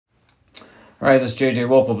All right, this is JJ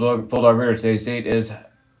Wolf of Bulldog Rooter. Today's date is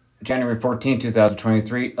January 14,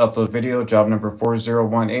 2023. Upload video, job number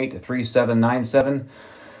 4018-3797.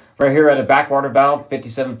 Right here at a backwater valve,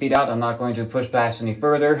 57 feet out. I'm not going to push back any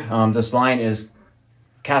further. This line is,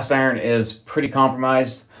 cast iron is pretty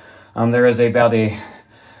compromised. There is about a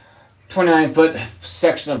 29-foot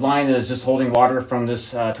section of line that is just holding water from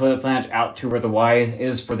this toilet flange out to where the Y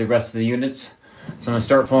is for the rest of the units. So I'm going to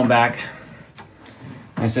start pulling back.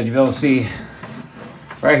 Like I said, you'll be able to see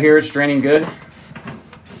right here it's draining good.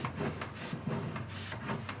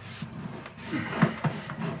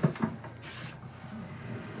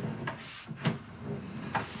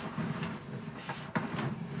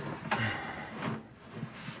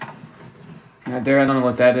 Right there, I don't know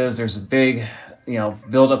what that is. There's a big,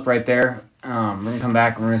 buildup right there. We're gonna come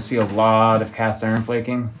back and we're gonna see a lot of cast iron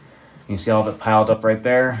flaking. You see all of it piled up right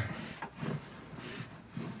there.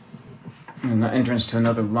 And the entrance to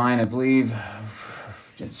another line, I believe.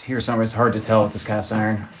 It's here somewhere. It's hard to tell with this cast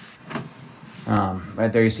iron.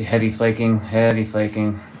 Right there you see heavy flaking, heavy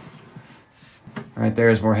flaking. Right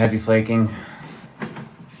there is more heavy flaking.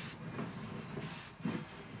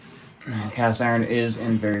 Cast iron is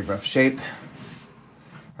in very rough shape.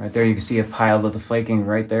 Right there you can see a pile of the flaking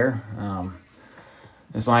right there.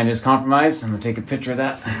 This line is compromised. I'm going to take a picture of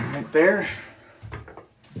that right there.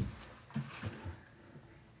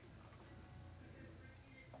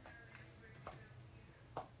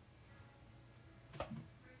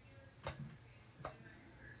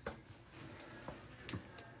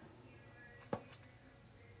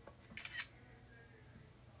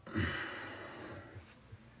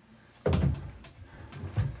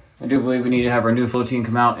 I do believe we need to have our new flow team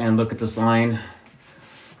come out and look at this line,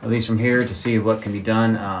 at least from here, to see what can be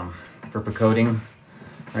done for coating.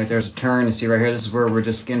 Right there's a turn. You see right here, this is where we're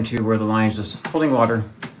just getting to where the line is just holding water.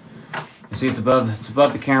 You see it's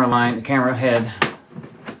above the camera line, the camera head.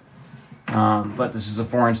 But this is a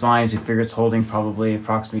 4-inch line, so you figure it's holding probably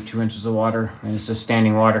approximately 2 inches of water, and it's just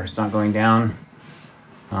standing water. It's not going down.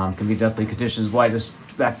 Can be definitely conditions why this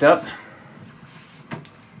backed up.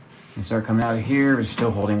 And start coming out of here. We're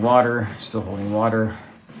still holding water, still holding water.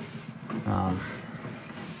 And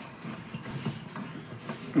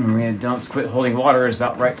we don't quit holding water is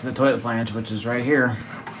about right to the toilet flange, which is right here.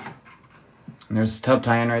 And there's the tub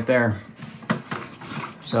tie-in right there.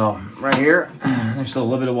 So right here, there's still a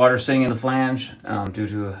little bit of water sitting in the flange due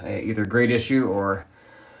to either grade issue or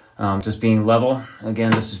just being level.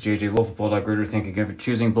 Again, this is JJ Wolf of Bulldog Rooter. Thank you again for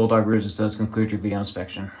choosing Bulldog Rooters. This does conclude your video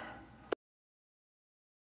inspection.